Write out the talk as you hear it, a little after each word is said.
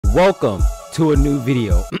welcome to a new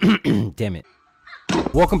video. Damn it.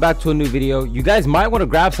 Welcome back to a new video. You guys might want to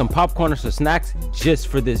grab some popcorn or some snacks just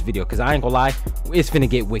for this video, because I ain't gonna lie, it's finna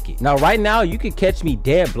get wicked. Now right now you could catch me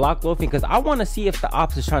dead block loafing, because I want to see if the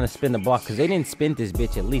ops is trying to spin the block, because they didn't spin this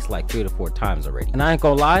bitch at least like 3 to 4 times already. And I ain't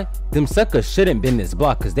gonna lie, them suckers shouldn't been this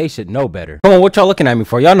block, because they should know better. Come on, what y'all looking at me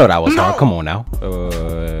for? Y'all know that was hard. Come on now.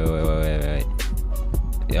 Wait.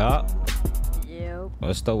 Yeah. Yep.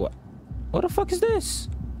 What's the what the fuck is this?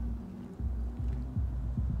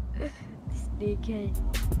 DK.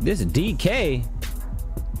 This DK?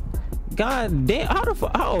 God damn,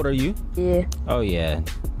 how old are you? Yeah. Oh yeah.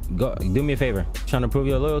 Go do me a favor. Trying to prove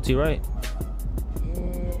your loyalty, right?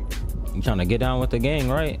 Yeah. You trying to get down with the gang,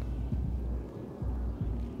 right?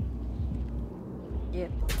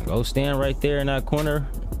 Yep. Go stand right there in that corner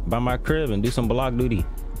by my crib and do some block duty.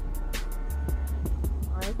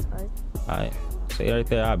 Alright. Stay right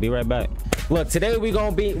there. I'll be right back. Look, today we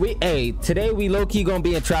gonna be today we low-key gonna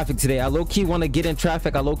be in traffic today. I low-key want to get in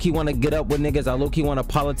traffic. I low-key want to get up with niggas. I low-key want to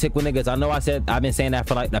politic with niggas. I know I've been saying that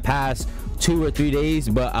for like the past 2 or 3 days,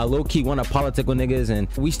 but I low-key want to politic with niggas, and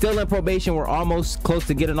we still in probation. We're almost close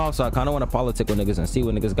to getting off, so I kind of want to politic with niggas and see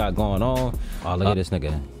what niggas got going on. Oh, look at this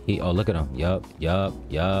nigga. Look at him. Yup.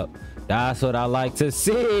 That's what I like to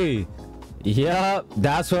see. Yup,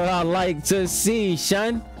 that's what I like to see,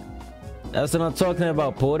 son. That's what I'm talking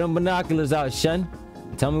about. Pull them binoculars out, shun.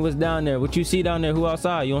 Tell me what's down there. What you see down there? Who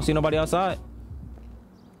outside? You don't see nobody outside?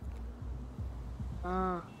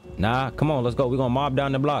 Nah, come on, let's go. We're gonna mob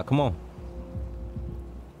down the block. Come on.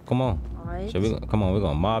 Come on. Alright. Come on, we're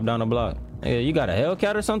gonna mob down the block. Hey, you got a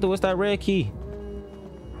Hellcat or something? What's that red key?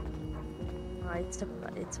 It's a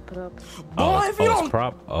prop. Oh, it's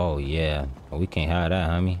prop? Oh, yeah. Oh, we can't have that,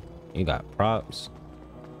 homie. You got props.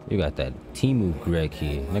 You got that Temu red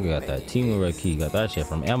key. Nigga got that Temu red key. Got that shit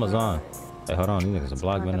from Amazon. Hey, hold on. These niggas a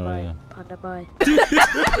block vendor right here. Panda buy.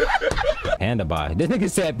 Panda buy. This nigga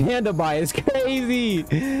said panda buy. It's crazy.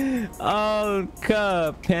 Oh,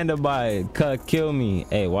 cuh. Panda buy. Cuh, kill me.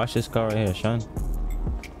 Hey, watch this car right here, Sean.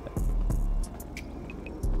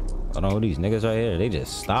 Hold on. Who these niggas right here? They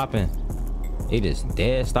just stopping. They just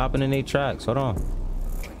dead stopping in their tracks. Hold on.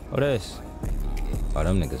 What is? Oh,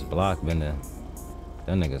 them niggas block vendor.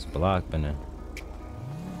 Them niggas block bender.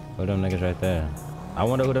 Who them niggas right there? I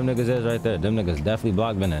wonder who them niggas is right there. Them niggas definitely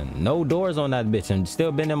block bender. No doors on that bitch and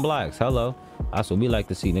still bending blocks. Hello. That's what we like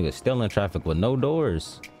to see. Niggas still in traffic with no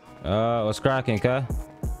doors. What's cracking, Kai?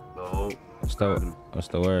 Oh, what's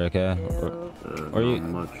the word, Kai? Where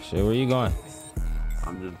you? Shit, where you going?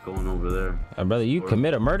 I'm just going over there. Brother, you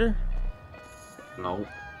commit a murder? No.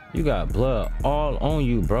 You got blood all on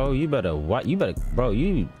you, bro. You better bro,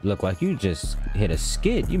 you look like you just hit a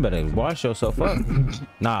skid. You better wash yourself up.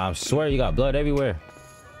 Nah, I swear you got blood everywhere.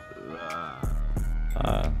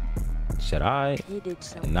 Should I? He did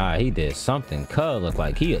something. Nah, he did something. Cuz look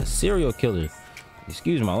like he a serial killer.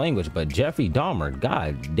 Excuse my language, but Jeffrey Dahmer,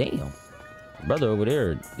 god damn. Brother over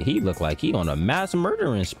there, he looked like he on a mass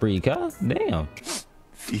murdering spree, cuz. Damn.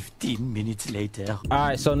 15 minutes later. All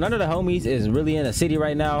right, so none of the homies is really in the city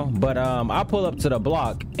right now, but I pull up to the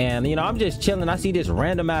block and you know I'm just chilling. I see this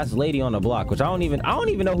random ass lady on the block, which I don't even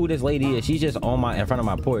know who this lady is. She's just in front of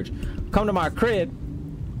my porch. Come to my crib.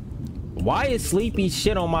 Why is Sleepy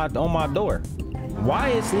shit on my door? Why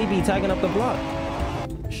is Sleepy tagging up the block?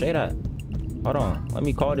 Straight up. Hold on, let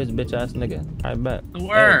me call this bitch ass nigga. I bet.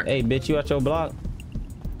 Hey bitch, you at your block?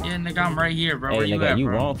 Yeah, nigga, I'm right here, bro. Hey, where nigga, you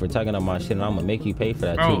bro? wrong for tagging up my shit, and I'm gonna make you pay for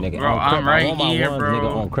that bro, too, nigga. Bro, I'm right here, ones, bro.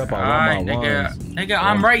 Nigga, on crip, Alright, nigga,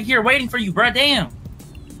 I'm right here waiting for you, bro. Damn.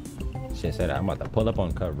 Shit said I'm about to pull up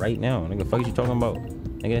on cut right now, nigga. Fuck you talking about,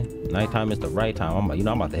 nigga? Nighttime is the right time. I'm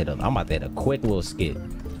about to hit a quick little skit.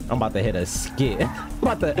 I'm about to hit a skit. I'm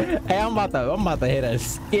about to hit a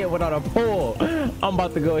skit without a pull. I'm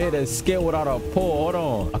about to go hit a skit without a pull. Hold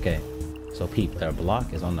on. Okay, so peep, their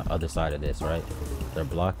block is on the other side of this, right? Their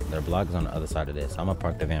block is on the other side of this. I'm gonna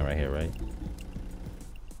park the van right here, right?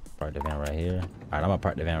 Park the van right here. All right, I'm gonna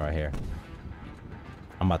park the van right here.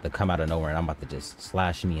 I'm about to come out of nowhere and I'm about to just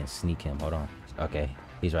slash me and sneak him. Hold on. Okay,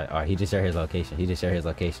 he's right. All right, he just shared his location.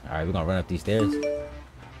 All right, we're gonna run up these stairs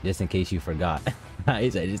just in case you forgot. He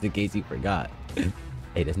said just in case you forgot.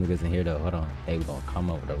 Hey, this nigga's in here though. Hold on. Hey, we're gonna come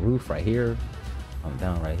over the roof right here. I'm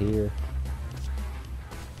down right here.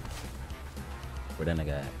 Where that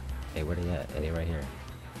nigga at? Hey, where they at? Hey, they right here.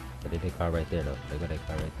 But they car right there though. They got their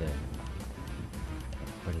car right there.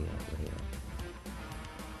 Where they at?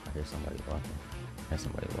 I hear somebody walking.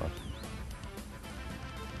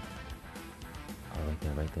 Oh,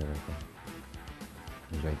 right there.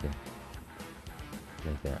 He's right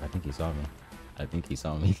there. I think he saw me. I think he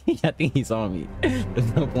saw me. I think he saw me.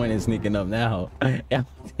 There's no point in sneaking up now. Yeah,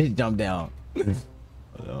 just jump down.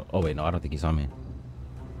 Oh wait, no, I don't think he saw me.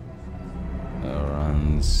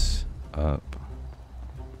 Runs up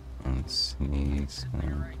and sneaks.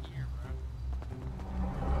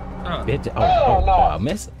 Bitch. Oh, I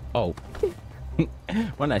miss. Oh.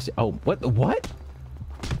 When that shit. Oh, what? What?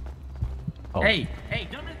 Oh. Hey,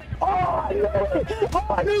 don't Oh,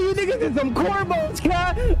 I knew you niggas did some cornballs,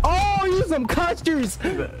 cat. Oh, you some custers.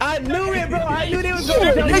 I knew it, bro. I knew they was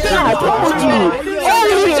going to Nigga, I told you.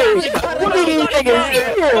 What are these niggas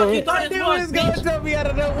here? I knew it was going to tell me out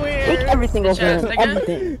of nowhere. Take everything over here.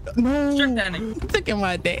 Everything. No. Strip that nigga. Look at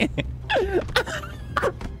my day.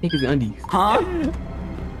 Take his undies. Huh?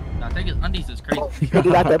 Nah, take his undies is crazy.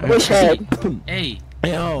 Nigga got that bush head. Hey,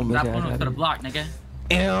 Yo, stop pulling up to the block, nigga.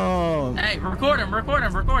 Ew. Hey, record him.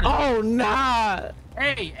 Oh, nah.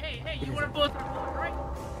 Hey, you wanna pull us to the block, right?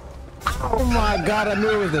 Oh my god, I knew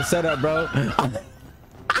it was the setup, bro.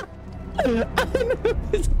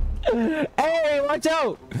 Hey, watch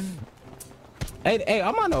out. Hey,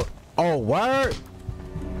 I'm on a... Oh, word.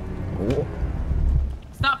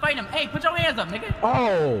 Stop fighting him. Hey, put your hands up, nigga.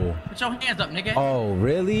 Oh. Put your hands up, nigga. Oh,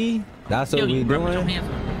 really? That's what we Put your doing? hands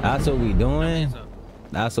up. That's what we doing? Hands up.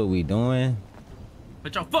 That's what we doing?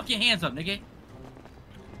 Put your fucking hands up, nigga.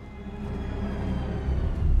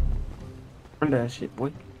 Run that shit,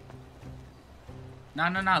 boy. Nah.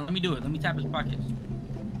 Let me do it. Let me tap his pockets.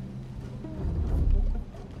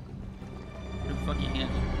 Put your fucking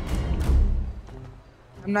hands up.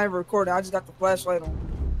 I'm not even recording. I just got the flashlight on.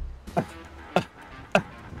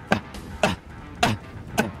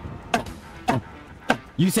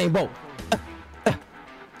 Usain Bolt.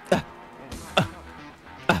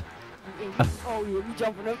 Oh yeah, we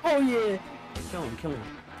jumping up. Oh yeah. Kill him.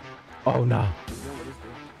 Oh, nah.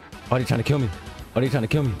 Oh, they trying to kill me. Oh, they trying to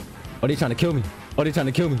kill me. Oh, they trying to kill me. Oh, they trying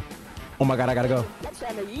to kill me. Oh my god, I gotta go. That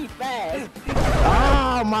trying to eat fast.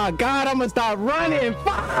 Oh my god, I'm gonna start running.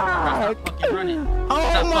 Fuck. Fucking running. Oh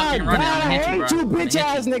Stop my fucking god, running. I I'm hate gonna you hit bitch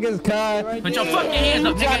ass niggas, cuz. Put your fucking hands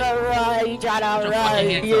up, You nigga. tryna ride. You tryna Put your ride. fucking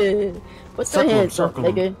hands Yeah. What's the hands up, circle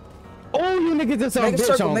him. nigga? Oh, you niggas is some Make a bitch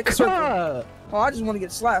circle, on make a circle. cuz. Oh, I just want to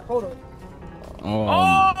get slapped. Hold up.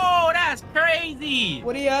 Oh, that's crazy.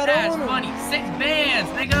 What do you at That's on him? funny. 6 bands,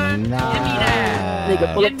 nigga. Nah. Give me that.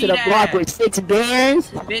 Nigga pull Give up to me the block that. with 6 bands.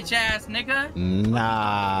 Bitch ass nigga.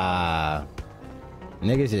 Nah.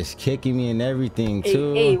 Niggas just kicking me and everything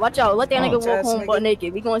too. Hey, watch out. Let that Oh. nigga walk Ass home nigga. butt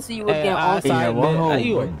naked. We gonna see you Hey, again on it's alright, walk bitch. home,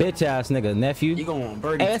 You a boy. bitch ass nigga, nephew. You going on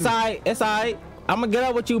birdie Hey, it's too. alright. It's alright. I'm gonna get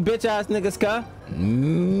up with you bitch ass niggas, cuh.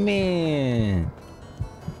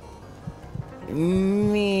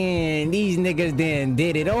 Man, these niggas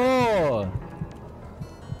did it all.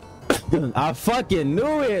 I fucking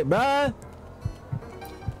knew it, bruh.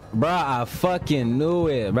 I fucking knew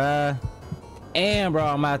it, bruh. And bro,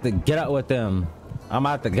 I'm about to get up with them. bro. I'm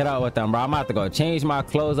about to go change my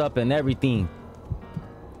clothes up and everything.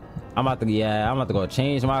 I'm about to go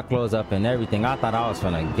change my clothes up and everything. I thought I was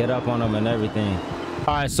gonna get up on them and everything.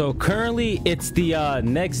 All right, so currently it's the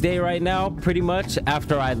next day right now, pretty much,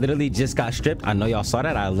 after I literally just got stripped. I know y'all saw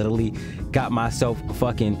that. I literally got myself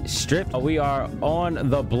fucking stripped. We are on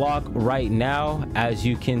the block right now. As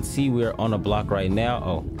you can see, we're on a block right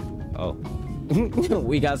now. Oh.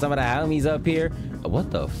 We got some of the homies up here. What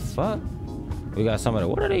the fuck? We got some of the...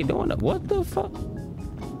 What are they doing? What the fuck?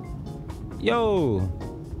 Yo.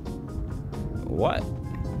 What?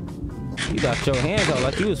 You got your hands out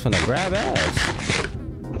like you was finna grab ass.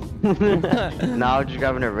 Nah, I was just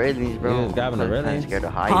grabbing the railings, bro. You was grabbing the railings? I'm scared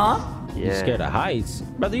of heights. Huh? Yeah. You scared of heights?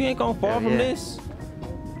 Brother, you ain't gonna fall Hell from yeah. this?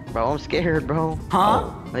 Bro, I'm scared, bro.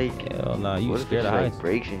 Huh? Like, Hell nah, you what if scared it's of like heights?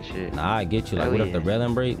 breaks and shit? Nah, I get you. Like, Hell what if the yeah.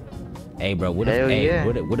 railing break? Hey, bro, what Hell if, yeah.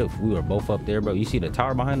 what if we were both up there, bro? You see the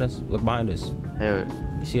tower behind us? Look behind us. Hell,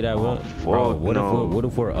 You see that? Oh, Bro, fuck what no.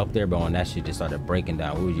 if we're up there, bro, and that shit just started breaking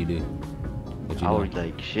down? What would you do? What you I doing? would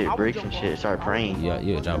like shit breaks and shit. Start praying. Yeah,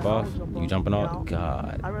 you would jump off? You jumping off?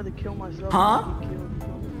 God. I'd rather kill myself. Huh?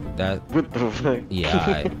 That, What the fuck? yeah,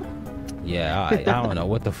 alright. Yeah, alright. I don't know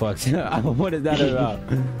what the fuck. What is that about?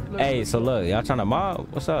 Hey, so look, y'all trying to mob?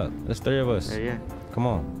 What's up? There's 3 of us. Hell yeah. Come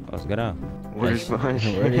on, let's get out. Where's one?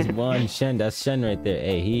 Where's one? Shen, that's Shen right there.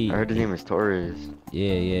 Hey, I heard his name is Torres.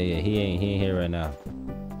 Yeah. He ain't here right now.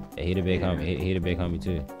 Hey, he the big Yeah. homie. He the big homie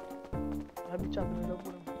too. I'd be chopping it up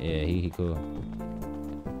with him. Yeah, he cool.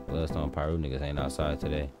 Bloodstone Pyro niggas ain't outside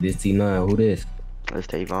today. This T9, who this? Let's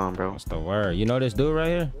take on, bro. What's the word? You know this dude right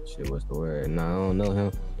here? Shit, what's the word? Nah, I don't know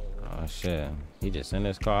him. Oh shit. He just in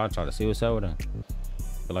this car. I try to see what's up with him.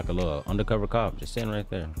 Feel like a little undercover cop just sitting right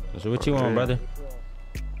there. So what you on, brother?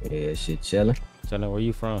 Yeah, shit chillin'. Tell him where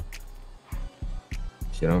you from.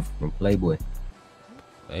 Shit, I'm from Playboy.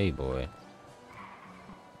 Hey, boy.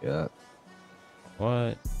 Yeah.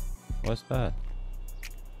 What? What's that?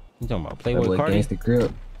 You talking about Playboy Cardi? Gangsta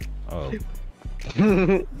Crib. Oh.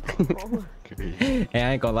 Hey, I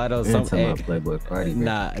ain't gonna lie though. Playboy Cardi.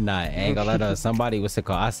 Nah, I ain't gonna lie though. Somebody was to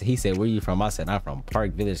call. He said, "Where you from?" I said, "I'm from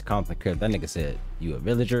Park Village, Compton crib." That nigga said, "You a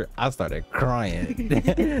villager?" I started crying.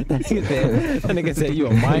 that nigga said, "You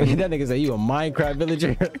a mine?" That nigga said, "You a Minecraft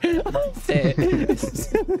villager?"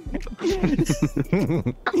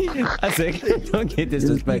 I said, "Don't get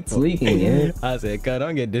disrespectful." Tweaking, yeah. I said, "God,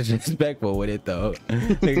 don't get disrespectful with it though."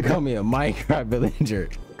 Nigga call me a Minecraft villager.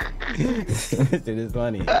 Shit is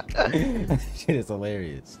funny. Shit is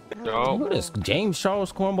hilarious. Yo. What is James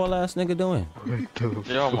Charles cornball ass nigga doing?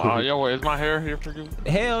 Yo, is my hair here for you?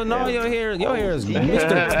 Hell no, your hair is Mr.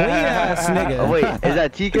 Clean ass nigga. Oh wait, is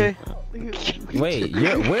that TK? Wait,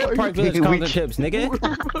 where Park Village Compton chips, nigga?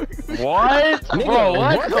 What? Nigga, Bro,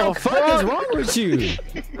 what the fuck is wrong with you?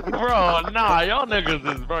 Bro, nah, y'all niggas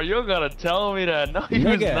is, bro, you gotta tell me that. No, you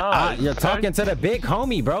Nigga, not. you're talking to the big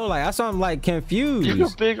homie, bro. Like, that's why I'm like confused. You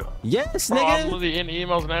big. Yes, Bro, I'm nigga. literally in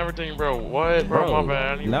emails and everything, bro. What? Bro, my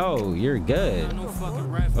bad. No, you're good.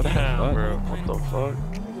 What the Damn, fuck? bro. What the fuck?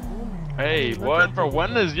 Hey, what? Bro,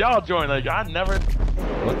 when does y'all join? Like, I never.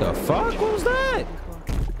 What the fuck? What was that?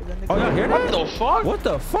 Oh, y'all hear What that? the fuck? What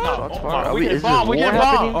the fuck? No, oh my, we Is get this bombed. We war get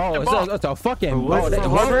happening? bombed. Oh, it's a fucking World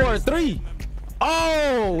War 3.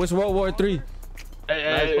 Oh, it's World War 3.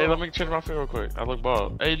 Hey, let me check my feet real quick. I look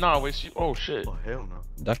bald. Hey, nah, wait, oh shit. Oh, hell no.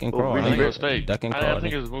 Duck and Oh, crawl. really? I think it was fake. Duck and I crawl.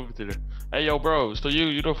 think it was movie theater. Hey, yo, bro. So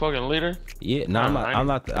you the fucking leader? Yeah, no, I'm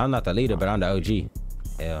not the leader, but I'm the OG.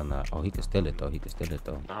 Hell no. Oh, he can steal it though.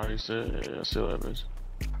 Nah, you said, yeah, still that bitch.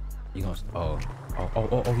 You gonna? Oh,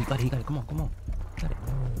 he got it. Come on. Got it.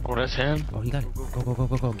 Oh, that's him? Oh, he got it.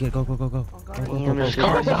 Go. Get it. Go. Damn, this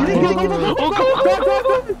car.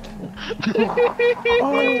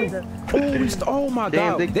 Oh my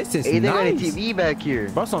Damn, God. This is hey, they got a nice. TV back here.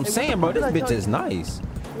 Bro, that's what I'm saying, bro. This bitch is nice.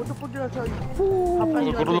 What the fuck did I tell you?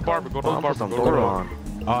 Go to the barber. Go to the barber. Some Go to the door barber.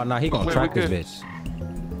 on. Oh, nah, he gonna Wait, track we this good.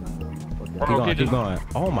 bitch. Bro, Keep going.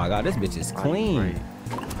 Oh my God, this bitch is clean.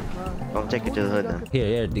 Don't take it to the hood then.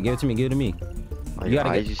 Here, give it to me. Oh, You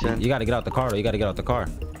gotta get out the car though. You gotta get out the car.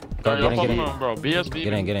 Go, Yo, get in. on, bro. BSB.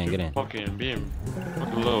 Get in. Fucking being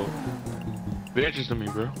fucking low. Be interested to me,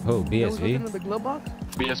 bro. Who? Looking BSV? in the glove box?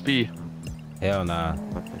 BSP. Hell nah.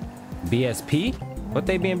 BSP? What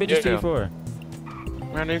they being bitches to Yeah. you for?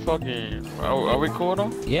 Man, they fucking. Are we cool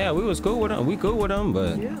though? Yeah, we was cool with them. We cool with them,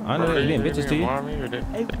 but Yeah. I know they being bitches to you. They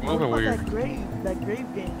Hey, what moving about weird. that grave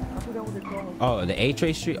game? I forgot what they called. Oh, the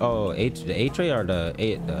A-Tray Street? Oh, the A-Tray or the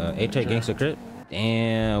A-Tray Gangster Crip?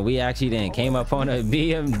 Damn, we actually then came up on a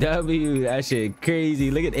BMW. That shit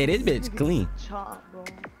crazy. Look at it. This bitch clean. Chop, bro.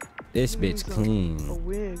 This bitch A clean.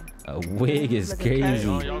 wig. A wig is Like a Hey, crazy.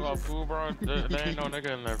 y'all got food, bro? There ain't no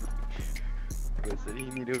nigga in there.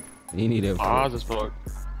 You need a. Oz as fuck.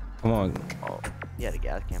 Come on. You had a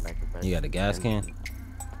gas can back there. You got a gas can?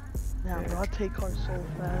 Nah, bro, I take cars so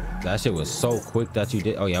fast. That shit was so quick that you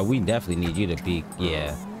did. Oh yeah, we definitely need you to be.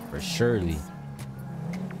 Yeah, for surely.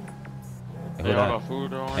 Hey, Y'all hold got on.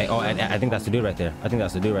 food though? Hey, I think that's the dude right there.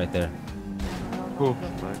 Who?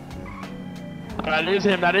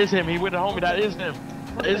 That is him. He with the homie. That is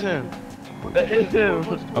him.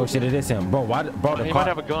 Oh shit, it is him, bro. Why, bro? The He car. might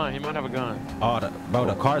have a gun. Oh,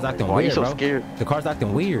 the car's acting Why are you weird, so bro. scared? The car's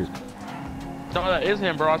acting weird. No, that is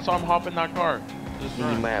him, bro. I saw him hop in that car. Just You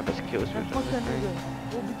run. might have a kill switch Man, on fuck this that thing. nigga.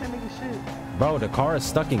 We'll beat that nigga shit. Bro, the car is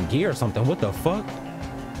stuck in gear or something. What the fuck?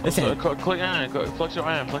 Listen, Click in. Flex your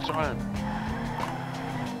hand.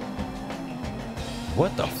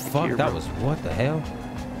 what the fuck? Gear, That bro. was what the hell?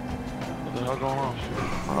 What the hell going on?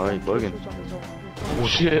 Oh, he bugging. Switch on his own. Oh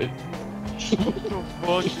shit.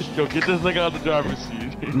 Fuck. Yo, get this nigga out the driver's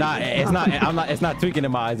seat. Nah, it's not. It's not tweaking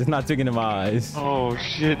in my eyes. It's not tweaking in my eyes. Oh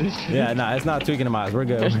shit. This shit. Yeah, nah, it's not tweaking in my eyes. We're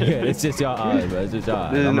good. It's just your eyes, bro. It's just your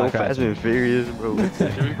eyes. This is I'm no not Fast crashing. and Furious, bro. Dude,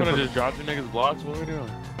 we could have just dropped you niggas blocks. What are we doing?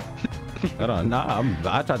 Hold on, nah.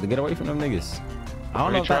 I tried to get away from them niggas. I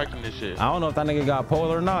don't know if that, Tracking this shit. I don't know if that nigga got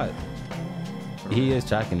pole or not. He is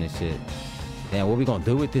tracking this shit. Damn, what we gonna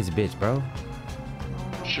do with this bitch, bro?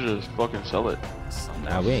 Should just fucking sell it.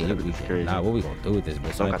 Nah, we ain't. It's crazy. Nah, what we gonna do with this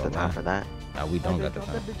bitch? Don't I got the ain't time gonna for lie. that. Nah, we don't got the Drop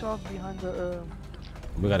time. that bitch off behind the,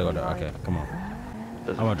 We gotta go there. Okay, come on.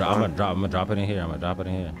 I'm gonna drop it in here. my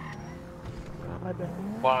bad.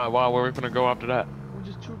 Why? Where are we gonna go after that? We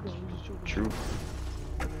just trooping. True.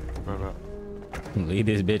 Leave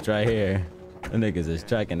this bitch right here. The niggas is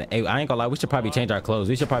tracking it. Hey, I ain't gonna lie. We should probably change our clothes.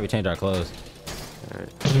 These niggas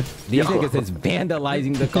is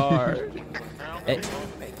vandalizing the car. Hey,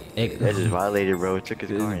 That just violated, bro. Took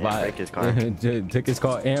his car and broke his car. Took his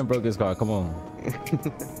car and broke his car. Come on.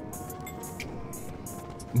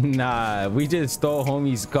 Nah, we just stole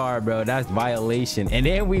homie's car, bro. That's violation. And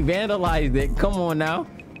then we vandalized it. Come on now.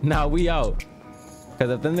 Nah, we out. Cause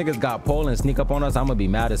if them niggas got pole and sneak up on us, I'm gonna be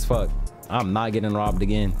mad as fuck. I'm not getting robbed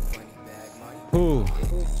again. Ooh.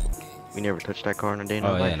 We never touched that car in a day.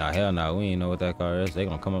 Oh yeah, nah, hell no. We ain't know what that car is. They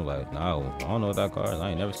gonna come up like, no, I don't know what that car is.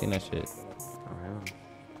 I ain't never seen that shit.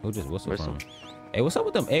 Who just whistled from? Hey, what's up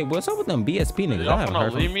with them? Hey, what's up with them BSP niggas? I haven't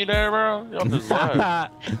heard from leave me there, bro. Y'all just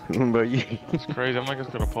left. Bro, you... It's crazy. I'm like, it's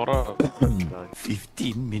gonna pull up.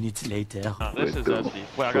 15 minutes later. Nah, this is SD.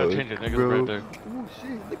 Wait, I gotta change it. Niggas right there. Oh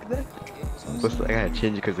shit, look at that. I gotta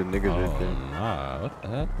change it because the niggas right there. Nah, what the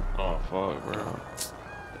heck? Oh, fuck, bro.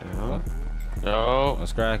 Yeah. Yo.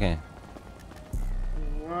 What's cracking?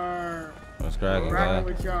 What's cracking, guy?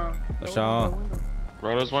 What's y'all?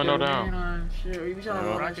 Roll this window down.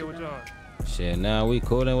 Shit, now we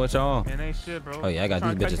coolin' with y'all. Man, ain't shit, bro. Oh yeah, I got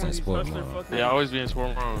these bitches in sport mode. Yeah, always be in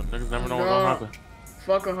sport mode. Niggas never know what's gonna happen.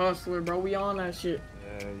 Fuck a hustler, bro. We on that shit.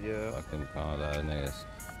 Yeah. Fucking call that niggas.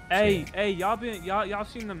 Hey, y'all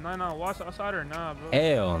seen them 9 watch outside or nah, bro?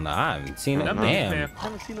 Hell no, I haven't seen them. Damn. Yeah,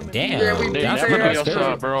 we They beat never their be ass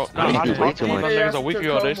outside, bro. Nah, I talked to them much. niggas a week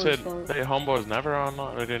ago. They said they homeboys never on.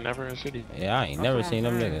 They never in city. Yeah, I ain't never seen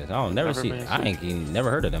them niggas. I don't never see. I ain't even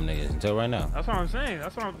never heard of them niggas until right now. That's what I'm saying.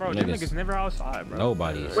 That's what I'm, bro. Them niggas never outside, bro.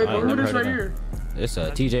 Nobody. Wait, but who this right here? This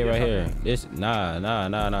TJ right here. This nah.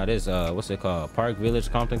 This what's it called? Park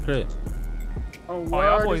Village Compton crib. Oh,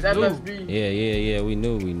 wow, this FSB. Yeah. We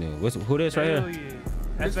knew. Who this right here?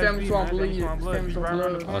 This family swamp bleed.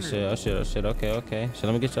 Oh shit. Okay. So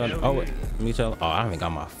let me get y'all. Oh wait, let me tell. Oh, I haven't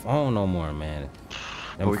got my phone no more, man.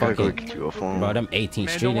 We gotta go get you a phone. Bro, them 18th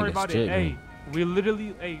Street niggas stripped me. Hey, we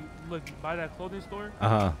literally, look, by that clothing store.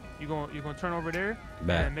 You gonna turn over there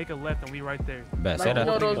and make a left, and we right there. Bet. Like, you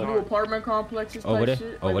know those new apartment complexes over there?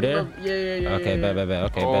 Shit? Over there? Yeah. Okay, bet.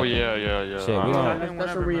 Okay, oh, bet. yeah. Shit, we gonna,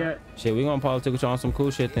 that's where we at. Shit, we gonna politic with y'all on some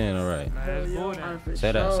cool shit then, alright.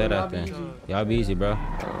 Say that then. Y'all be easy, bro. Oh,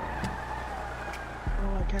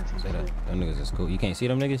 I can't see that. Them niggas is cool. You can't see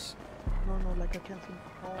them niggas? No, like I can't see.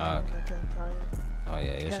 Oh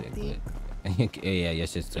yeah, your shit good. Yeah, your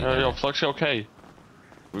shit's good. Yo, Flux, you okay?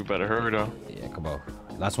 We better hurry though. Yeah, come on.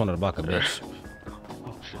 Last one of the block, a bitch.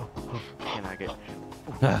 Can I get?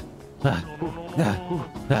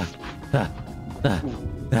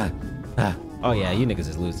 Oh yeah, you niggas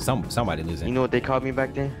is losing. Somebody losing. You know what they called me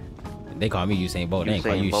back then? They call me Usain Bolt. They ain't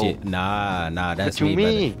call you shit. Nah, that's me,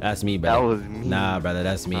 brother. That's me, brother. That was me. Nah, brother,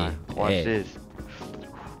 that's me. Watch this.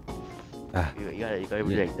 You gotta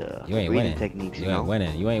be like the you ain't winning. Techniques, you ain't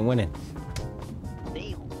winning. You ain't winning.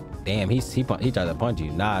 Damn, he tried to punch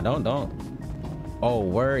you. Nah, don't. Oh,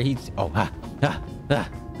 word. Oh,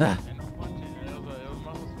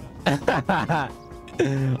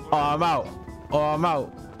 I'm out.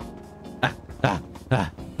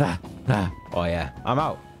 Oh yeah, I'm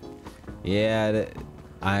out. Yeah,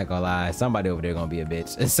 I ain't gonna lie. Somebody over there gonna be a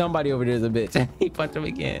bitch. Somebody over there's a bitch. He punched him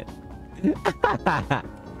again.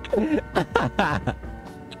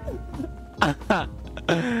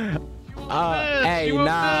 Hey,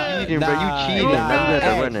 nah, you cheated.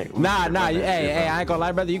 Hey, I ain't gonna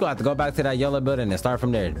lie, brother. You gonna have to go back to that yellow building and start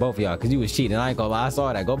from there, both of y'all, cause you was cheating. I ain't gonna lie, I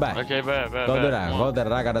saw that. Go back. Okay, bet. Go do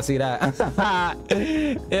that. I gotta see that.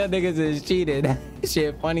 Yeah, niggas is cheating.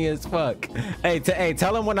 Shit, funny as fuck. Hey,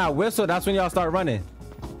 tell him when I whistle, that's when y'all start running.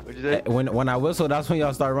 What'd you say? When I whistle, that's when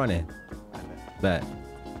y'all start running. Bet.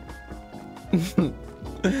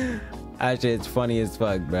 That shit's funny as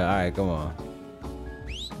fuck, bro. All right, come on.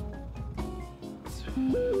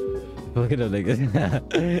 Look at them niggas.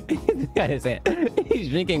 He's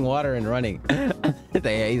drinking water and running.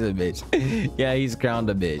 Yeah, he's a bitch. Yeah, he's crowned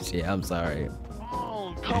a bitch. Yeah, I'm sorry.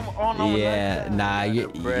 Oh, come on. Yeah,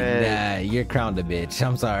 you're crowned a bitch.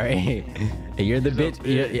 I'm sorry. You're the bitch.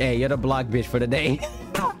 You're the block bitch for the day.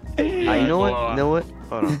 You know what?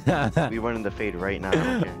 Hold on. We running the fade right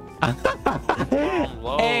now.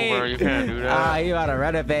 Bro, you can't do that. You gotta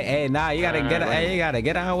run it back. Hey, you gotta get. Hey, you gotta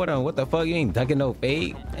get out with him. What the fuck? You ain't ducking no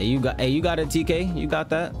fade. Hey, you got it, TK. You got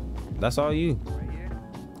that. That's all you.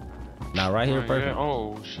 Now right here, perfect. Yeah.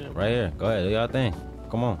 Oh shit. Right here. Go ahead. Do y'all thing.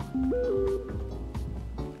 Come on.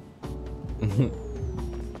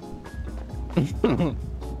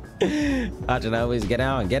 I should always get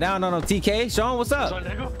down on him. TK. Sean, what's up?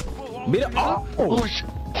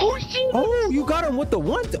 Oh, you got him with the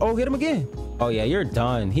one. Oh, hit him again. Oh yeah, you're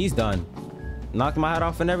done. He's done. Knocked my hat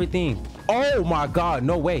off and everything. Oh my god,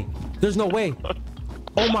 no way. There's no way.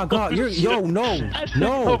 Oh my God, you're no. Yeah,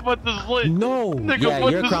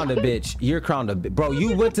 you're crowned a bitch. You're crowned a bitch, bro.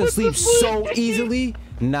 You went to sleep so easily.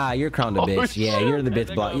 Nah, you're crowned a bitch. Yeah, you're the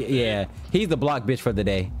bitch block. Yeah, he's the block bitch for the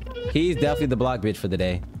day. He's definitely the block bitch for the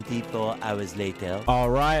day. 24 hours later. All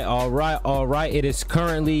right. It is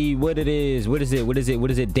currently what it is. What is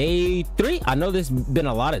it? Day 3. I know there's been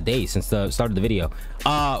a lot of days since the start of the video.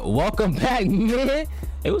 Welcome back, man.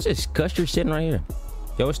 It was just Custer sitting right here.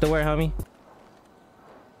 Yo, what's the word, homie?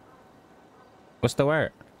 What's the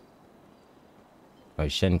word? Oh,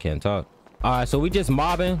 Shen can't talk. All right, so we just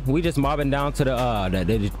mobbing down to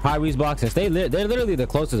the Pyre's blocks, and they're literally the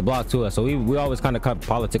closest block to us. So we always kind of cut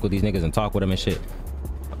politic with these niggas and talk with them and shit.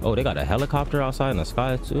 Oh, they got a helicopter outside in the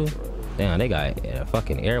sky too. Damn, they got a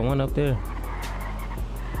fucking air one up there.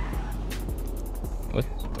 What's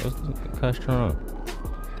the customer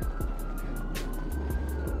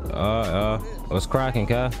on? What's cracking,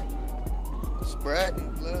 Cal? What's cracking?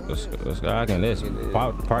 This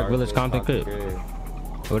Park Village, Compton crib.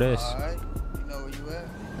 Who this? Alright, you know where you at?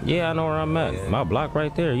 Yeah, I know where I'm at. My block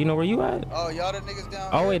right there. You know where you at? Oh, y'all the niggas down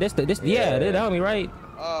Oh wait, this yeah, they help me, right?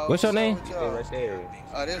 What's your name? Oh,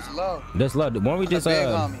 this low. This low. Weren't we just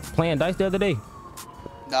playing dice the other day?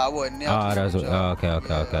 Nah, I wasn't. Oh, that's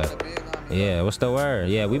okay. Yeah, what's the word?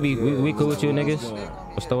 Yeah, we cool with you niggas.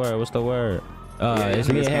 What's the word? It's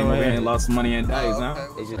me and him right here. Lost money in dice, huh?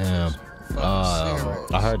 Damn.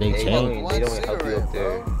 I heard they changed. They don't help you up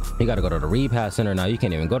there. You gotta go to the rehab center now. You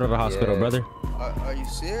can't even go to the hospital, brother. Are you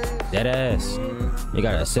serious? Dead ass. You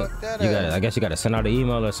gotta send. I guess you gotta send out an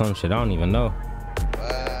email or some shit. I don't even know.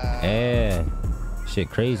 Yeah. Shit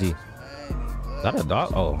crazy. Is that a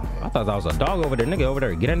dog? Oh, I thought that was a dog over there. Nigga over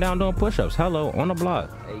there getting down doing push-ups. Hello, on the block.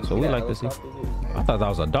 So we like to see. I thought that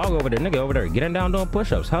was a dog over there. Nigga over there getting down doing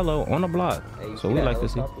push-ups. Hello, on the block. So we like to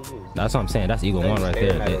see. That's what I'm saying. That's Eagle 1 right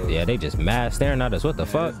there. Yeah, they just mad staring at us. What the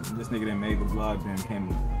fuck? This nigga that made the vlog then came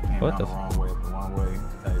what the wrong way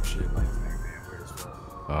type shit. Like this nigga being weird as fuck.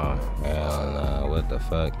 Oh, hell nah. What the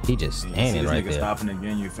fuck? He just standing right there. Stopping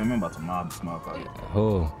again. You feel me? I'm about to mob this motherfucker.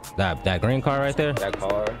 Who? That green car right there? That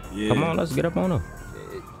car? Yeah. Come on, let's get up on him.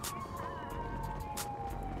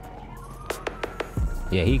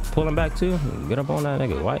 Yeah, he pulling back too. Get up on that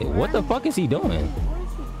nigga. Why? What the fuck is he doing?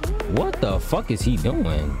 What the fuck is he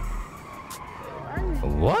doing?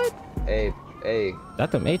 What? Hey.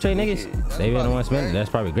 That them HA niggas? They been the one spending. That's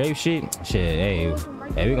probably grave shit. Shit, hey,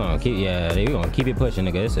 we gonna keep, we gonna keep it pushing,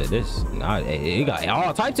 nigga. You got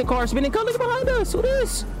all types of cars spinning colors behind us. Who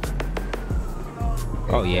this?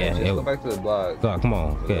 Oh yeah. Go back to the block. God, come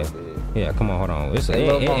on. Okay. Yeah, come on, hold on.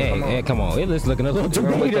 Hey, come on. It's looking a little too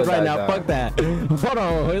dangerous right now. Fuck that. Hold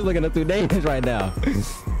on. It's looking a little too dangerous right now.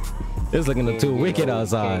 It's looking a little too wicked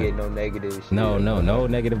outside. Can't get no negative shit. No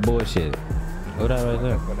negative bullshit. Who that right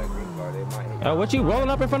there? What you rolling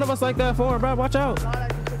up in front of us like that for, bro? Watch out.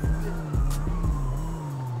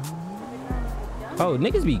 Oh,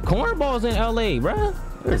 niggas be cornballs in LA, bro.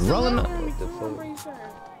 Just rolling up.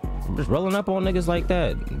 Just rolling up on niggas like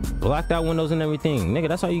that. Blacked out windows and everything. Nigga,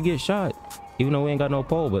 that's how you get shot. Even though we ain't got no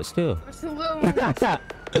pole, but still. That's one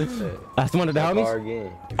of the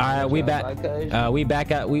homies. All right, we back. We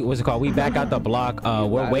back at what's it called? We back out the block.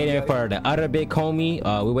 We're waiting for the other big homie.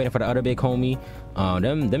 We're waiting for the other big homie.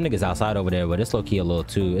 Them niggas outside over there, but it's low key a little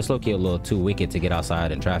too wicked to get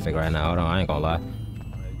outside in traffic right now. Hold on, I ain't gonna lie.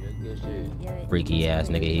 Freaky ass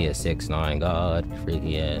nigga, he is 6'9". God,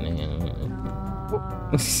 freaky ass nigga.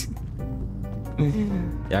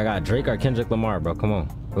 Y'all got Drake or Kendrick Lamar, bro? Come on,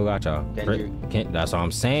 who got y'all? That's what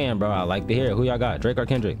I'm saying, bro. I like to hear it. Who y'all got? Drake or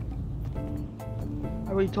Kendrick? I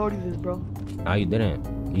already told you this, bro. No, you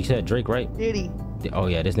didn't. You said Drake, right? Diddy. Oh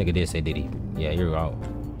yeah, this nigga did say Diddy. Yeah, you're out.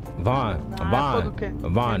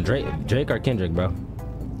 Vaughn, Drake or Kendrick, bro?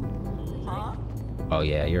 Huh? Oh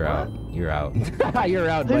yeah, you're out. You're out. You're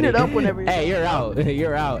out, buddy. It up whenever hey, you're out.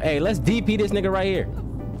 You're out. Hey, let's DP this nigga right here.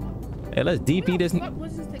 Hey, let's DP this.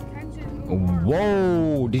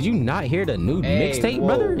 Whoa, did you not hear the new mixtape,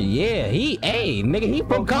 brother? Yeah, nigga, he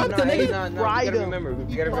from Compton, nigga.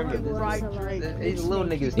 You gotta remember he's a little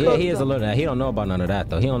nigga. Yeah, he is a little. He don't know about none of that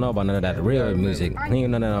though. He don't know about none of that real music. He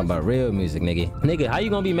don't know about real music, nigga. Nigga, how you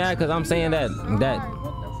gonna be mad? Cause I'm saying that.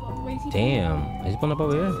 Damn, is he pulling up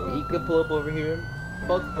over here? He could pull up over here.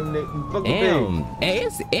 Fuck him, nigga. Damn, hey,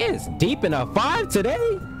 it's deep in a 5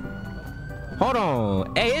 today. Hold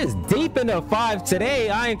on. Hey, it's deep in the 5 today.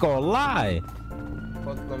 I ain't gonna lie.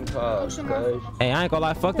 Fuck them cars, cuz. Hey, I ain't gonna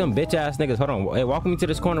lie. Fuck them bitch ass niggas. Hold on. Hey, walk me to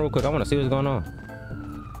this corner real quick. I wanna see what's going on.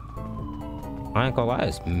 I ain't gonna lie.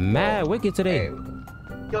 It's mad wicked today. Hey.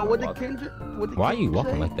 Yo, what the Kendrick? Why are you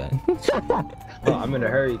walking like that? Oh, I'm in a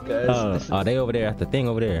hurry, cuz. Oh, they over there at the thing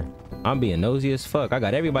over there. I'm being nosy as fuck. I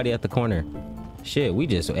got everybody at the corner. Shit,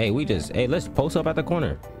 hey, let's post up at the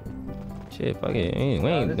corner. Shit, fuck it. We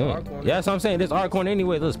ain't doing. Yeah, that's what I'm saying. This our corner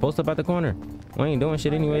anyway. Let's post up at the corner. We ain't doing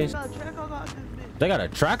shit anyways. They got a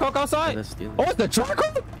track hawk outside? Oh, it's the track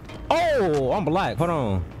hawk? Oh, I'm black. Hold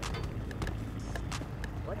on.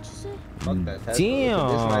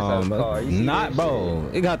 Damn. Not, bro.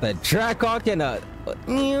 It got the track hawk and a.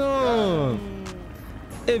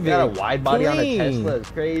 It got a wide body on a Tesla.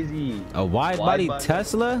 It's crazy. A wide body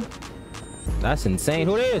Tesla? That's insane.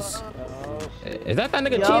 Who is? Is that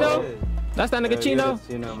nigga Chino? That's that nigga Chino?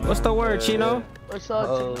 What's the word, Chino? What's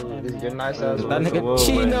up? This is your nice ass. That nigga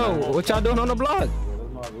Chino. What y'all doing on the block?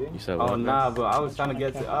 Oh nah, but I was trying to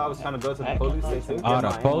go to the police station. Oh,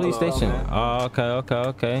 the police station. Oh,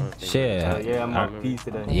 okay. Shit. Yeah, I'm on peace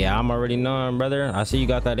today. Yeah, I'm already knowing, brother. I see you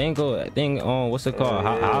got that ankle thing on. What's it called?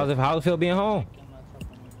 How's it feel being home?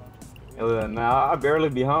 Nah, I barely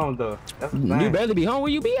be home though. That's the thing. You barely be home?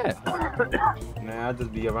 Where you be at? Man, I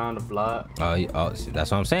just be around the block. Oh,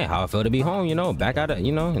 that's what I'm saying. How I feel to be home, back out of,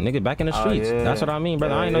 nigga, back in the streets. Yeah. That's what I mean,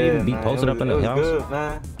 brother. I ain't know you be posted up in the house. Good,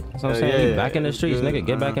 man. That's what I'm saying. You back in the streets, nigga.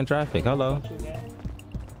 Get back in traffic. Hello.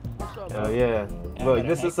 Yeah. Look,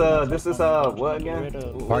 this is what again?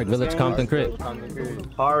 Park Village, Compton Crib.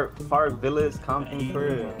 Park Village, Compton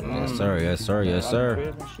Crib. Yes, sir. Yes, sir. Yes,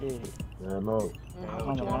 sir. Yeah, no.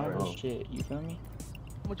 Shit, you feel me?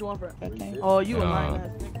 What you want for it? Oh, you a lying.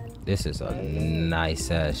 This is a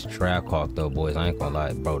nice ass track hawk though, boys. I ain't gonna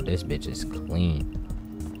lie, bro. This bitch is clean.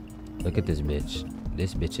 Look at this bitch.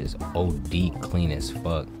 This bitch is OD clean as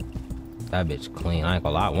fuck. That bitch clean. I ain't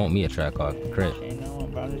gonna lie. I want me a track hawk. Crip.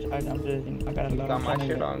 I got my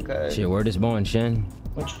shirt on, cuz. Shit, where this going, Shin?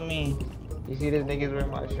 What you mean? You see this niggas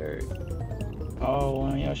wearing my shirt? Oh,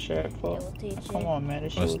 on your shirt, fuck. Come on, man.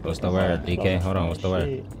 This shit What's the word, DK? Hold on, what's the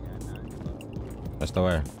word? What's the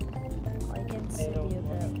word?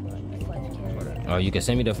 Oh, you can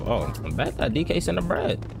send me the. Oh, I bet that DK send the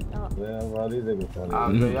bread. Yeah, well, these niggas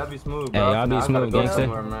funny. Y'all be smooth, Hey, bro. y'all be smooth, gangster.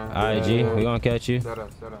 Alright, G, Yeah. we gonna catch you. Shut up.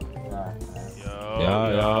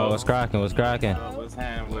 Yo, what's cracking? What's cracking? What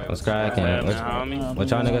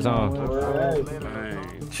y'all niggas on?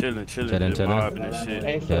 Chilling. Chilling.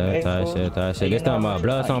 Yeah, tight shit. Get some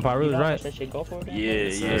blood on Parou's, right? Yeah.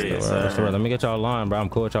 That's the word. Let me get y'all line, bro. I'm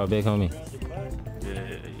cool with y'all, big homie.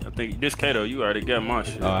 Yeah, I think this Kato, you already got my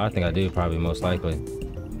shit. Oh, I think I do, probably, most likely.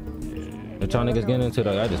 What y'all niggas getting into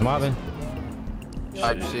though? Y'all just mobbing? Shit.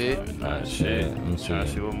 Let me see. Trying to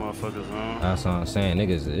see what motherfuckers on. That's what I'm saying.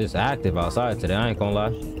 Niggas, it's active outside today. I ain't gonna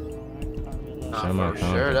lie.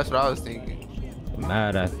 Sure, that's what I was thinking.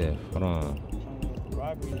 Mad active. Hold on.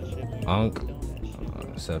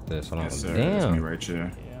 Accept this. Hold on. Yes, sir. Damn. That's me right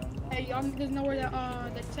here. Hey, y'all niggas know where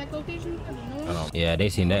the tech location is? You know it? Yeah, they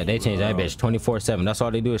seen that. They changed that bitch 24/7. That's all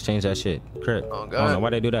they do is change that shit. Crip. Oh, God. I don't know why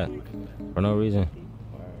they do that. For no reason.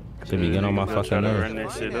 Should be getting on my fucking nerves.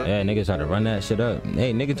 Yeah, niggas try to run that shit up.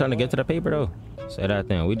 Hey, niggas trying to get to the paper though. Say that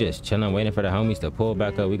thing. We just chilling, waiting for the homies to pull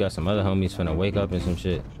back up. We got some other homies finna wake up and some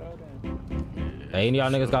shit. Hey, any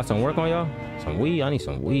of y'all niggas got some work on y'all? Some weed? I need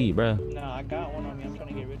some weed, bruh. Nah, I got one on me. I'm trying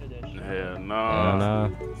to get rid of that shit. Hell nah.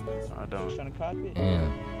 I don't. Trying to copy it?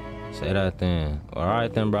 Damn. Say that thing.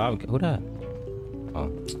 Alright then, bro. Who that?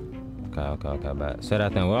 Oh. Okay, bad. Say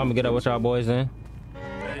that thing. Well, I'm gonna get up with y'all boys then.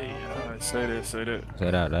 Say that. Say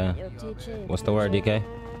that, man. What's the word, DK?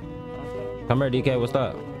 Come here, DK. What's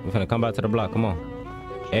up? We finna come back to the block. Come on.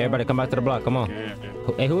 Everybody come back to the block. Come on.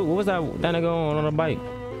 Hey, who was that nigga on the bike?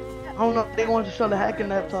 I don't know. They want to show the hacking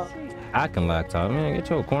laptop. Hacking laptop, man. Get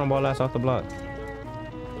your cornball ass off the block.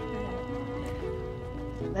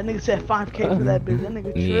 That nigga said 5K for that bitch. That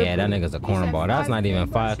nigga tripping. Yeah, that nigga's a cornball. That's not even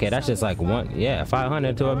 5K. That's just like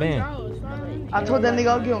 500 to a band. I told that nigga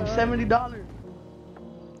I'll give him $70.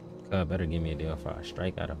 Better give me a deal for a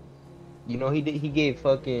strike at him. You know he gave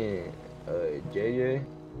fucking JJ,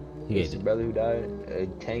 his brother who died,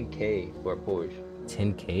 10K for a Porsche.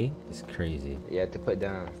 10K? It's crazy. You have to put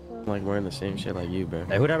down. I'm like wearing the same shit like you, bro.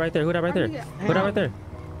 Hey, who that right there? No,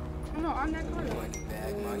 I'm that car.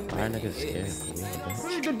 Why niggas scared?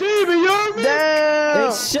 Free the demon, young man. Damn.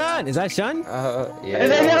 It's Shun. Is that Shun? Yeah.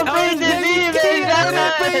 And they gotta free the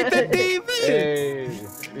demon.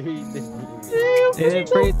 Yeah,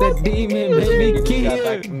 free the demon, baby. He got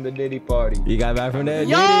back from the Diddy party. You got back from the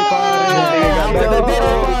Diddy party.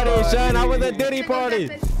 Shun, how was the Diddy party?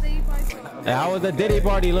 Hey, how was the Diddy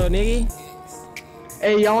party, little nigga?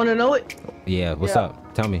 Hey, y'all wanna know it? Yeah, what's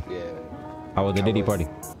up? Tell me. Yeah. How was the Diddy party?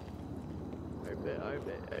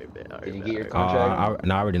 Did you get your contract?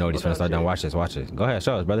 No, I already know what he's finna start doing. Watch this, watch this. Go ahead,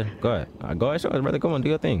 show us, brother. Go ahead. Go ahead, show us, brother. Come on, do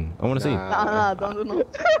your thing. I want to see. Nah, don't do no.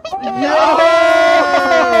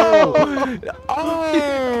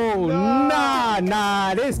 Oh,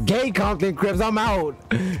 nah. This gay Compton Crips. I'm out.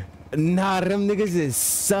 Nah, them niggas is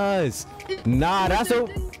sus. Nah,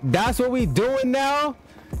 that's what we doing now.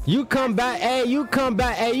 You come back, you come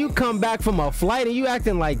back from a flight and you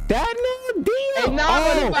acting like that, nigga? Damn.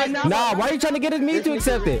 Nah, why you trying to get me to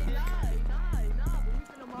accept it?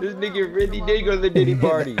 This nigga really did go to the Diddy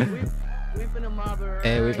party. Hey, we finna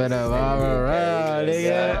mob around,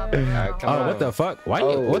 nigga. Oh, what the fuck? Why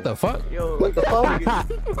you? What the fuck? What the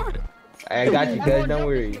fuck? I got you, cuz. Don't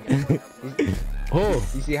worry. Oh.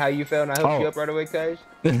 You see how you felt and I hooked you up right away, cuz?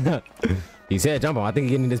 He said jump on. I think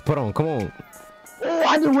he's getting this put on. Come on. Oh,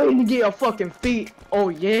 I just waiting to get your fucking feet. Oh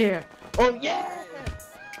yeah. Oh yeah.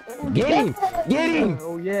 Get him! Get him!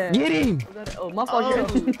 Oh yeah. Get him! Oh my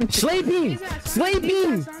fault. Sleep him! Sleep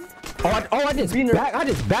him! I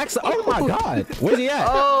just backed. Oh my god! Where's he at?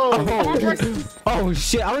 Oh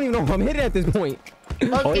shit! I don't even know if I'm hitting at this point.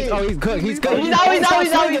 Okay. He's cooked. He's cooked. He's out.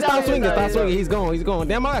 Stop swinging. He's going.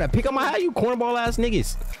 Damn, I gotta pick up my hat, you cornball ass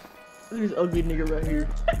niggas. Look at this ugly nigga right here.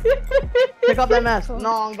 Take off that mask. No,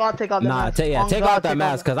 on God, take off that mask. Take off that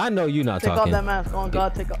mask, cause I know you not talking. Take off that mask. On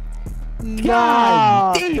God, take off.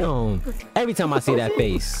 God damn! Every time I see that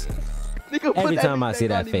face. Every time I see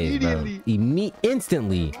that face, bro.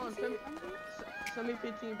 Instantly. Send me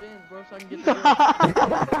 15 bins, bro, so I can get the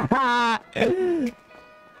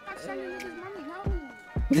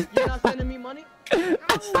You're not sending me money? I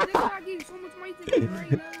gave you so much money to get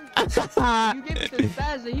right now. You gave it to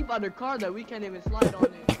Spaz and he bought a car that we can't even slide on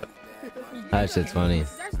it. That shit's funny.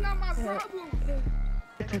 That's not my problem.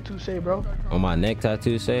 Tattoo say, bro? On my neck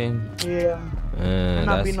tattoo say? Yeah.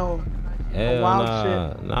 Not be no wild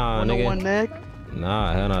shit. Nah, nigga. One neck?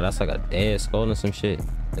 Nah, hell no. That's like a dead skull and some shit.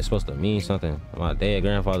 It's supposed to mean something. My dead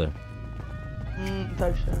grandfather.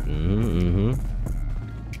 Type shit.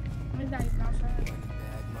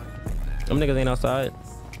 Them niggas ain't outside.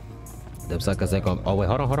 Them suckers ain't gonna. Oh wait,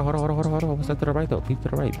 hold on. What's that to the right though? Peep to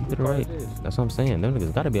the right. That's what I'm saying. Them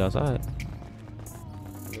niggas gotta be outside.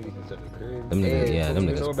 Them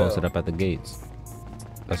niggas posted up at the gates.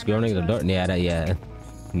 Let's go, nigga. The door. Yeah.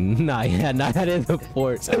 Nah, that is the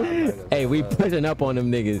fort. Hey, we pushing up on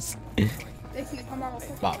them niggas.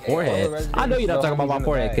 My forehead. I know you're not talking about my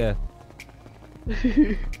forehead, cuz.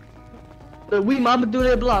 We mama do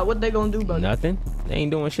their block. What they gonna do about it? Nothing. They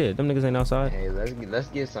ain't doing shit. Them niggas ain't outside. Hey, let's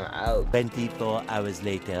get some out. 24 hours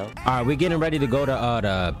later. All right, we getting ready to go to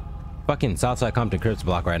the fucking Southside Compton Crips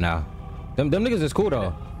block right now. Them niggas is cool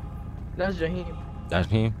though. That's Jaheim. That's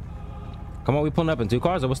him. Come on, we pulling up in 2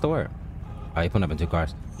 cars or what's the word? All right, you pulling up in 2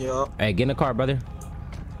 cars. Yeah. Hey, get in the car, brother.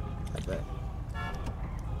 I bet.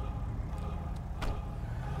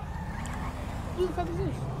 Who the fuck is this?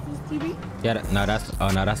 Is this TV? Yeah, that's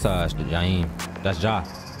Jaheim. That's Ja.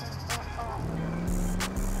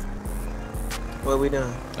 What we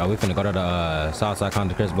doing? Oh, we finna go to the Southside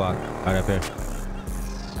Compton Crips block right up here.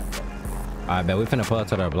 All right, bet we finna pull up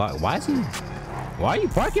to the block. Why are you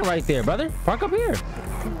parking right there, brother? Park up here.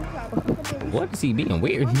 What is he being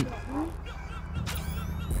weird?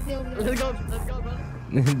 Let's go, brother.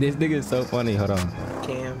 This nigga is so funny. Hold on.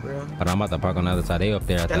 Cam, bro. Hold on, I'm about to park on the other side. They up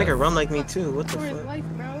there. That nigga run like me too. What the fuck?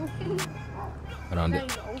 Hold on.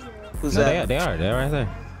 Who's that? that? They're right there.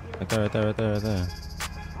 Right there.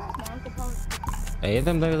 Hey, is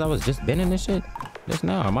them niggas I was just bending this shit? Just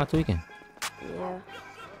now, or am I tweaking?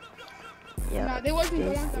 Yeah. Nah, they wasn't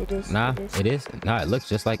it is. Nah, it looks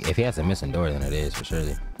just like if he has a missing door, then it is for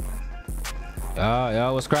surely.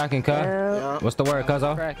 Yo, what's cracking, cuz? Yeah. What's the word, cuz?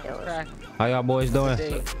 How y'all boys doing?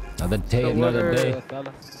 Another day.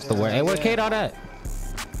 What's the word? Hey, where Kate all that?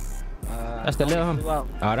 That's the little homie.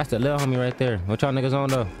 Oh, that's the little homie right there. What y'all niggas on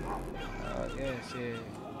though?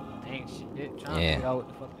 Yeah.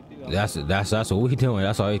 That's what we doing.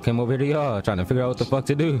 That's why we came over here to y'all, trying to figure out what the fuck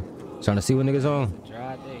to do. Trying to see what niggas on.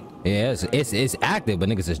 Yeah, it's active, but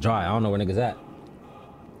niggas is dry. I don't know where niggas at.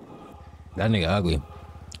 That nigga ugly.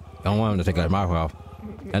 I don't want him to take his mouth off.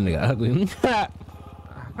 That nigga ugly.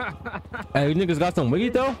 Hey, you niggas got some wiggy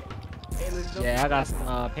though? Yeah, I got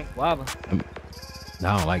some pink guava.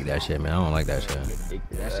 I don't like that shit, man. I don't like that shit.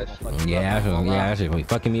 Yeah, that shit be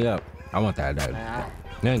fucking me up. I want that.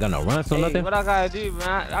 You ain't got no runs or nothing? What I gotta do, man?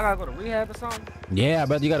 I gotta go to rehab or something? Yeah,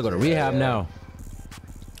 brother, you gotta go to rehab now.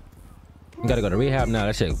 You gotta go to rehab now.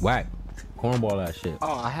 That shit whack. Cornball that shit.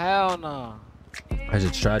 Oh, hell no. That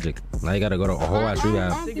shit's tragic. Now you gotta go to a whole ass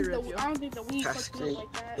rehab. I don't think the weed fucks me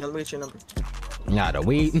like that. Let me get your number. Nah, the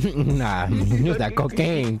weed? Nah, use that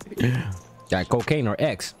cocaine. That cocaine or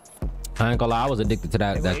X. I ain't gonna lie, I was addicted to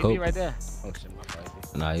that coke. right there. Oh shit, my bad.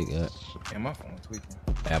 Nah, you good. Yeah, my phone tweaking.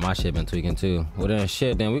 Yeah, my shit been tweaking too. Well then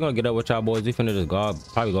shit, then we gonna get up with y'all boys. We finna just go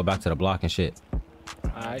probably go back to the block and shit.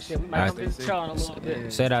 Alright, shit, we might come visit y'all in a little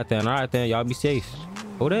bit. Say that then. Alright then, y'all be safe.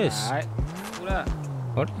 Who this? Alright. Who that?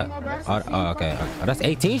 What that? Oh, okay. Oh, that's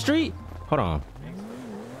 18th Street? Hold on.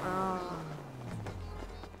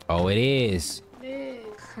 Oh, it is.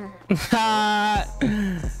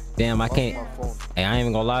 Damn, I can't. Hey, I ain't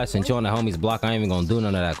even gonna lie. Since you on the homies block, I ain't even gonna do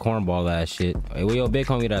none of that cornball ass shit. Hey, where your big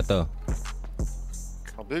homie at though?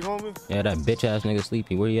 A big homie? Yeah, that bitch ass nigga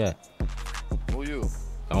sleepy. Where you at? Who you?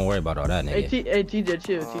 Don't worry about all that, nigga. Hey, TJ,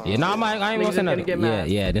 chill. TJ. Yeah, nah, I ain't gonna say nothing.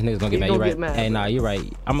 Yeah, this nigga's gonna get mad. You right? Hey, nah, you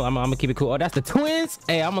right. I'm gonna keep it cool. Oh, that's the twins.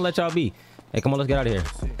 Hey, I'm gonna let y'all be. Hey, come on, let's get out of here.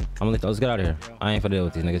 Let's get out of here. I ain't finna deal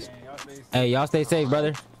with these niggas. Hey, y'all stay safe,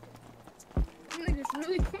 brother.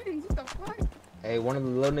 Hey, one of the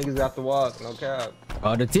little niggas out the walk, no cap.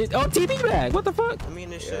 Oh, TV bag. What the fuck? I mean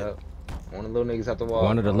this shit. One of the little niggas out the walk.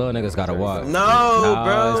 One of the little niggas gotta walk. No,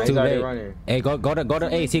 bro. It's too late. Hey, go to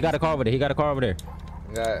Ace. He got a car over there.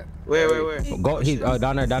 Where? Go. He's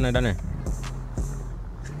down there.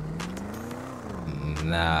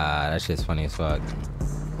 Nah, that shit's funny as fuck.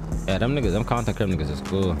 Yeah, them Compton crib niggas is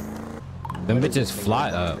cool. Them bitches fly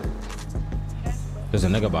up. There's a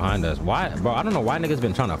nigga behind us. Why, bro? I don't know why niggas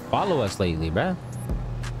been trying to follow us lately, bruh.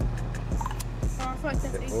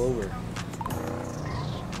 Over.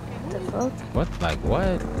 What? Like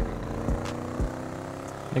what?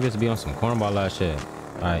 Niggas be on some cornball ass shit.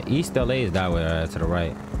 All right, East LA is that way, to the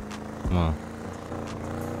right. Come on.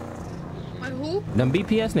 Who? Them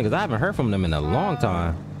BPS niggas, I haven't heard from them in a long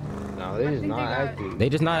time. No, they just not active. They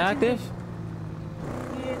just not active?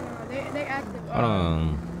 Yeah, no, they active.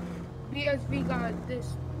 BSB got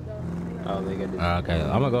this. Oh, they got this. Okay,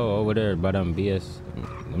 I'm gonna go over there by them BS.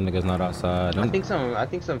 Them niggas not outside. I think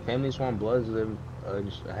some families want bloods live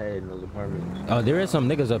just ahead in those apartments. Oh, there is some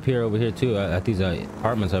niggas up here over here too at these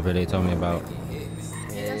apartments up here they told me about.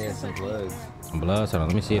 Yeah, some bloods. Some bloods. Hold on,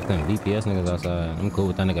 let me see if them BPS niggas outside. I'm cool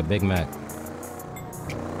with that nigga Big Mac.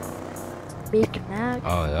 Big Mac.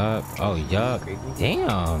 Oh yup. Oh yup.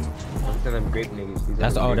 Damn. Them grape niggas.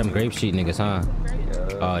 That's all them grape sheet niggas, huh?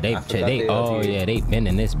 Oh, they they been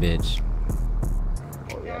in this bitch.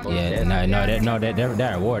 Yeah, no,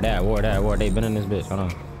 they're at war. They been in this bitch. Hold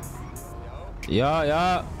on.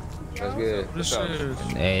 Yeah. That's good.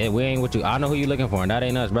 Hey, we ain't with you. I know who you looking for, and that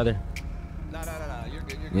ain't us, brother. Nah, you're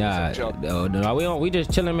good. Yeah, no, we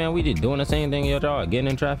just chilling, man. We just doing the same thing y'all, getting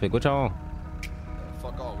in traffic. What y'all on?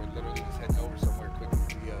 Fuck all. We're literally just heading over somewhere quickly.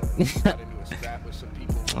 We got into a scrap with some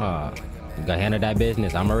people. You got handle that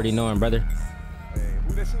business. I'm already knowing, brother.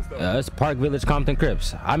 Who this is though? It's Park Village, Compton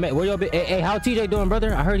Crips. I met where your hey, how TJ doing,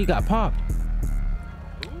 brother? I heard he got popped.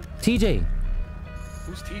 Who? TJ.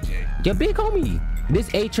 Who's TJ? Your big homie. This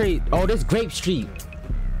A-Trade. Oh, this Grape Street.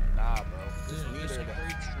 Nah, bro.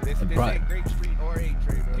 This ain't Grape Street or A-Trade,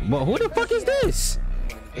 bro. But who the fuck is this?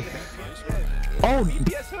 Oh,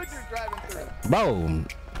 bro,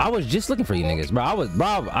 I was just looking for you niggas, bro.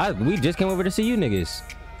 We just came over to see you niggas.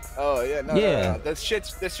 Oh yeah, no. This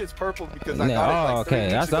shit's purple because I got it like 3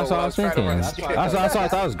 weeks that's ago what I was thinking. That's what I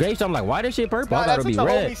thought it was grape. So I'm like, why this shit purple? I thought it would be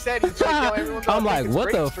red. I'm like,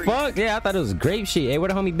 what the fuck? Yeah, I thought it was grape shit. Hey, where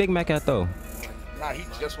the homie Big Mac at though? Nah, he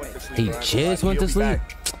just went to sleep. He just went to sleep.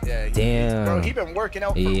 Yeah. Damn. Bro, he been working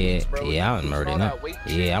out for weeks, bro. Yeah, I'm already knowing.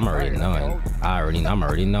 Yeah, I'm already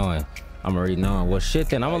knowing. I'm already knowing. Well, shit,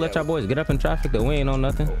 then I'm gonna let y'all boys get up in traffic. That we ain't on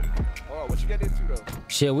nothing. Oh, what you get into though?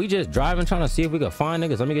 Shit, we just driving, trying to see if we can find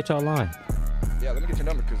niggas. Let me get y'all line. Yeah, let me get your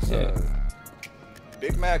number, cause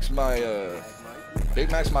Big Mac's my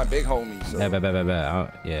big homie. So.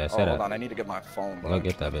 Yeah, say that. Hold on, I need to get my phone. Go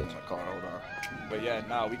get that bitch. Hold on. But yeah,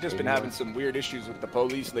 nah, we just been having some weird issues with the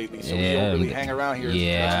police lately, so we don't really hang around here.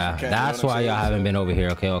 Yeah, that's why y'all haven't been over here.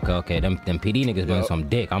 Okay. Them PD niggas been some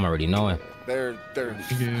dick. I'm already knowing. They're them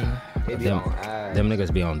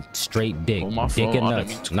niggas be on straight dick, dick and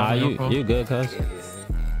nuts. Nah, you good, cuz.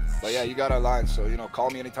 But yeah, you got our line, so call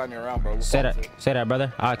me anytime you're around, bro. We'll say that,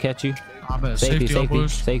 brother. I'll catch you. Safety.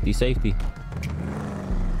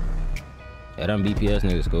 Yeah, them BPS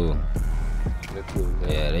niggas cool. They're cool.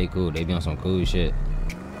 Yeah, they cool. They be on some cool shit.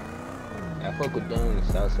 I fuck with them in the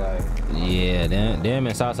Southside. Yeah, them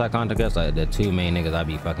and Southside Compton, like the 2 main niggas I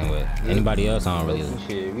be fucking with. Anybody else, I don't really.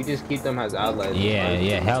 Shit, we just keep them as allies.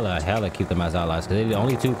 Yeah, hella keep them as allies, cause they the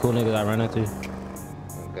only 2 cool niggas I run into.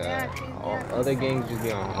 Okay. All other gangs just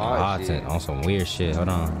be on hard shit. On some weird shit. Hold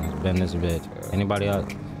on, let's bend this bitch. Anybody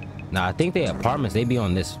else? Nah, I think they apartments. They be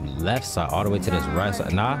on this left side, all the way to this right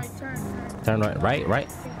side. Nah, turn right.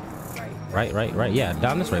 Yeah,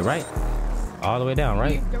 down this way, right? All the way down,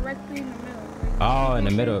 right? Directly in the middle. Oh, in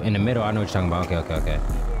the middle. In the middle. I know what you're talking about. Okay.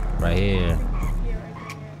 Right here.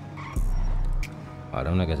 Oh,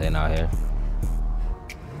 them niggas ain't out here.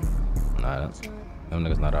 Nah, them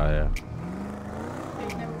niggas not out here.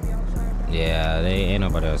 Yeah, they ain't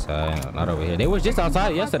nobody outside. Not over here. They was just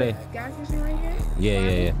outside yesterday. Gas station right here?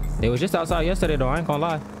 Yeah. They was just outside yesterday though. I ain't gonna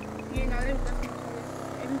lie. Yeah, no, they was definitely.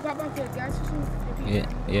 If you pop out to the gas station.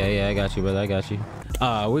 Yeah. I got you, brother. I got you.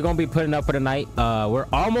 We're gonna be putting up for the night. We're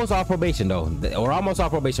almost off probation though. We're almost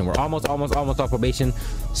off probation. We're almost off probation.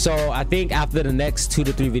 So I think after the next 2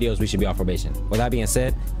 to 3 videos, we should be off probation. With that being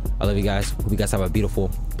said, I love you guys. Hope you guys have a beautiful,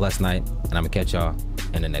 blessed night, and I'm gonna catch y'all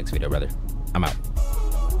in the next video, brother. I'm out.